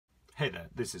Hey there,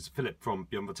 this is Philip from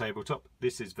Beyond the Tabletop.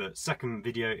 This is the second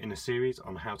video in a series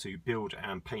on how to build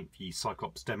and paint the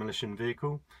Cyclops demolition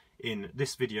vehicle. In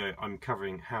this video I'm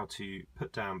covering how to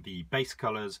put down the base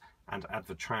colours and add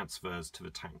the transfers to the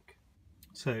tank.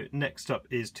 So next up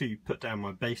is to put down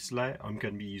my base layer. I'm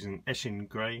going to be using Eshin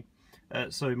Grey.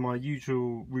 So my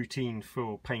usual routine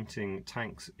for painting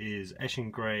tanks is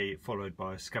Eshin Grey followed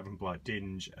by Scavenge Blight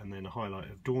Dinge and then a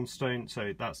highlight of Dawnstone.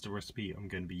 So that's the recipe I'm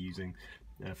going to be using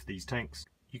for these tanks.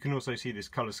 You can also see this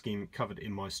colour scheme covered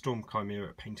in my Storm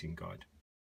Chimera painting guide.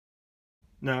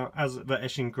 Now, as the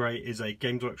Eshin Grey is a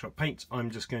Games Workshop paint, I'm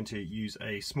just going to use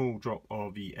a small drop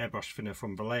of the airbrush thinner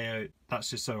from Vallejo. That's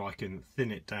just so I can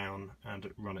thin it down and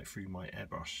run it through my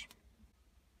airbrush.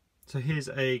 So here's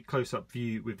a close-up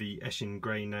view with the Eshin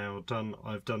Grey now done.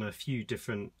 I've done a few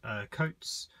different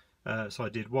coats. So I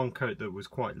did one coat that was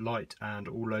quite light and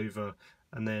all over,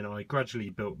 and then I gradually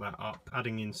built that up,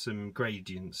 adding in some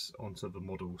gradients onto the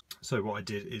model. So what I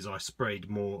did is I sprayed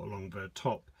more along the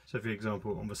top. So for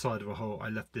example, on the side of a hole, I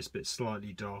left this bit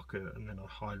slightly darker and then I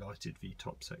highlighted the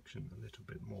top section a little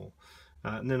bit more.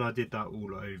 And then I did that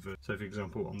all over. So for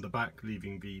example, on the back,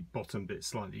 leaving the bottom bit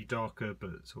slightly darker,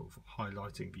 but sort of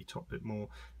highlighting the top bit more.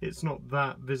 It's not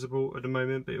that visible at the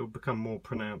moment, but it will become more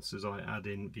pronounced as I add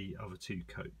in the other two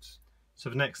coats. So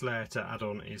the next layer to add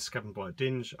on is Scavenge Blight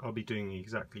Dinge. I'll be doing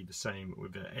exactly the same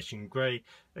with the Eshin Grey.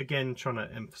 Again, trying to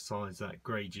emphasise that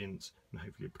gradient and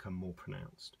hopefully it become more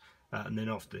pronounced. And then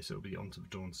after this, it'll be onto the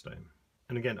Dawnstone.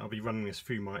 And again, I'll be running this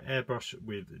through my airbrush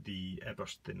with the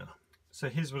airbrush thinner. So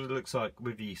here's what it looks like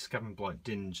with the Scavenge Blight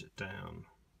Dinge down.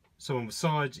 So on the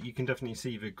sides, you can definitely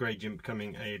see the gradient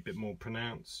becoming a bit more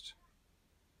pronounced.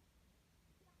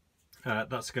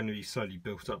 That's going to be slowly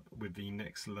built up with the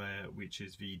next layer, which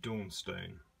is the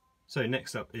Dawnstone. So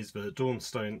next up is the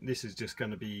Dawnstone. This is just going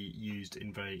to be used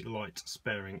in very light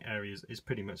sparing areas. It's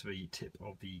pretty much the tip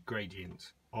of the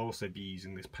gradient. I'll also be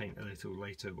using this paint a little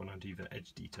later when I do the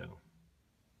edge detail.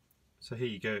 So here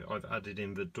you go, I've added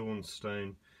in the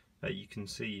Dawnstone. You can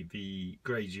see the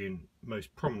gradient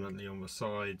most prominently on the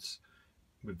sides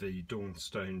with the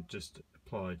Dawnstone just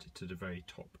applied to the very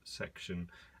top section,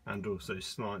 and also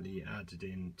slightly added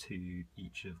into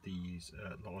each of these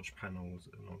large panels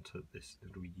and onto this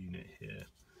little unit here.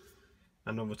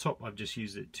 And on the top I've just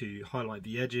used it to highlight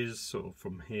the edges sort of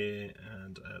from here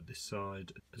and this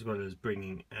side, as well as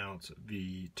bringing out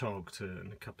the targeter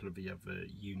and a couple of the other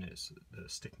units that are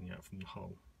sticking out from the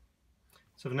hull.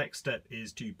 So the next step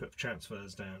is to put the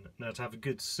transfers down. Now, to have a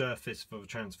good surface for the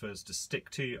transfers to stick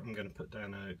to, I'm going to put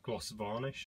down a gloss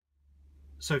varnish.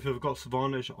 So for the gloss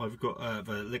varnish, I've got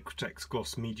the Liquitex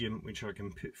Gloss Medium, which I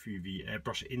can put through the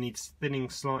airbrush. It needs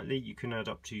thinning slightly. You can add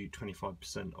up to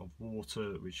 25% of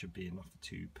water, which should be enough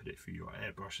to put it through your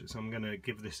airbrush. So I'm going to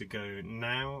give this a go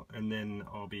now, and then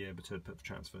I'll be able to put the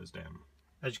transfers down.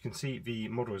 As you can see, the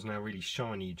model is now really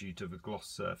shiny due to the gloss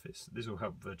surface. This will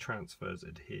help the transfers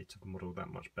adhere to the model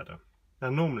that much better. Now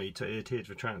normally to adhere to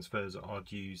the transfers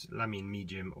I'd use Lamine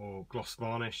Medium or Gloss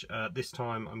Varnish. This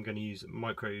time I'm going to use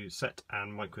Micro Set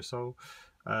and Micro Sol.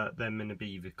 They're going to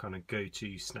be the kind of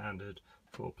go-to standard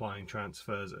for applying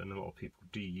transfers, and a lot of people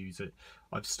do use it.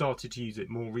 I've started to use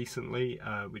it more recently,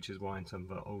 which is why in some of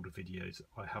the older videos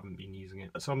I haven't been using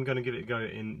it. So I'm going to give it a go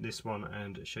in this one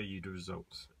and show you the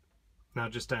results. Now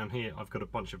just down here I've got a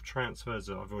bunch of transfers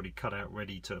that I've already cut out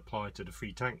ready to apply to the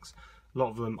three tanks. A lot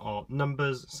of them are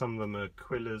numbers, some of them are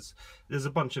quillers. There's a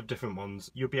bunch of different ones.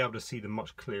 You'll be able to see them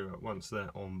much clearer once they're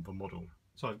on the model.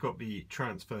 So I've got the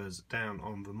transfers down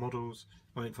on the models.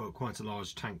 I went for quite a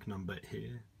large tank number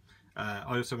here.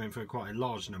 I also went for quite a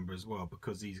large number as well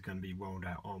because these are going to be rolled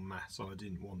out en masse, so I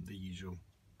didn't want the usual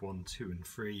 1, 2 and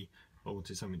 3. I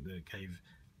wanted something that gave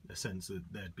a sense that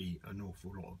there'd be an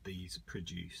awful lot of these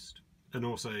produced. And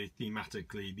also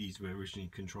thematically, these were originally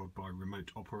controlled by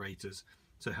remote operators,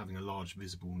 so having a large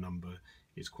visible number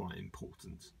is quite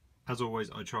important. As always,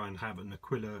 I try and have an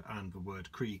Aquila and the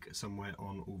word Krieg somewhere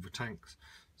on all the tanks.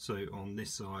 So on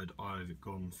this side I've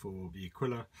gone for the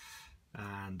Aquila,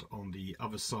 and on the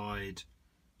other side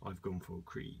I've gone for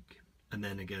Krieg. And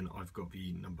then again I've got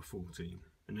the number 14.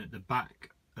 And at the back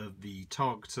of the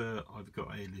targeter I've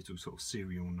got a little sort of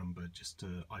serial number just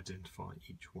to identify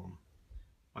each one.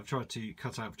 I've tried to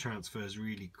cut out the transfers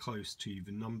really close to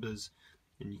the numbers,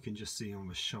 and you can just see on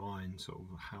the shine sort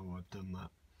of how I've done that.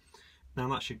 Now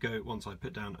that should go once I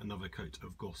put down another coat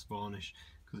of gloss varnish,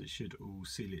 because it should all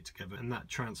seal it together, and that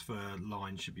transfer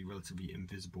line should be relatively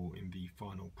invisible in the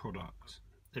final product.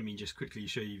 Let me just quickly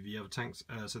show you the other tanks.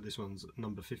 So this one's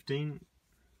number 15,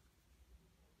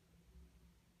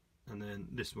 and then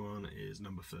this one is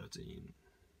number 13.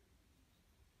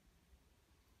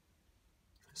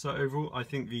 So overall, I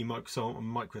think the Microsol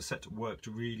and Microset worked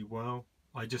really well.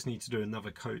 I just need to do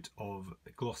another coat of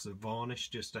gloss varnish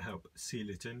just to help seal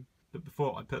it in. But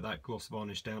before I put that gloss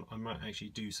varnish down, I might actually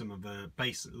do some of the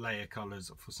base layer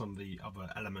colours for some of the other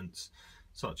elements,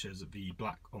 such as the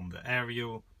black on the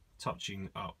aerial, touching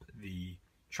up the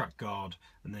track guard,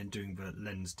 and then doing the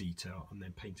lens detail, and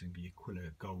then painting the Aquila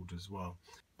gold as well.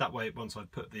 That way, once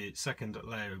I've put the second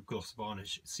layer of gloss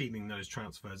varnish, sealing those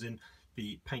transfers in,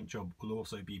 the paint job will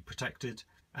also be protected,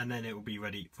 and then it will be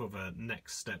ready for the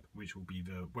next step, which will be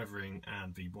the weathering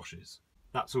and the washes.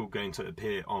 That's all going to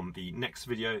appear on the next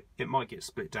video. It might get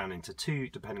split down into two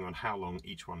depending on how long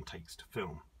each one takes to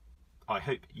film. I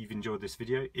hope you've enjoyed this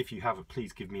video. If you have,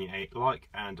 please give me a like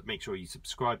and make sure you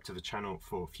subscribe to the channel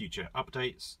for future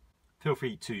updates. Feel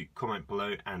free to comment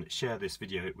below and share this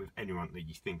video with anyone that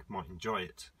you think might enjoy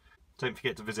it. Don't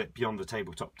forget to visit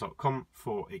beyondthetabletop.com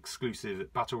for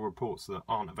exclusive battle reports that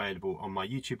aren't available on my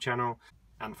YouTube channel.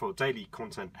 And for daily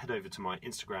content, head over to my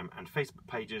Instagram and Facebook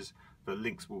pages. The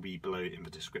links will be below in the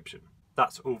description.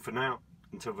 That's all for now.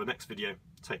 Until the next video,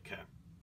 take care.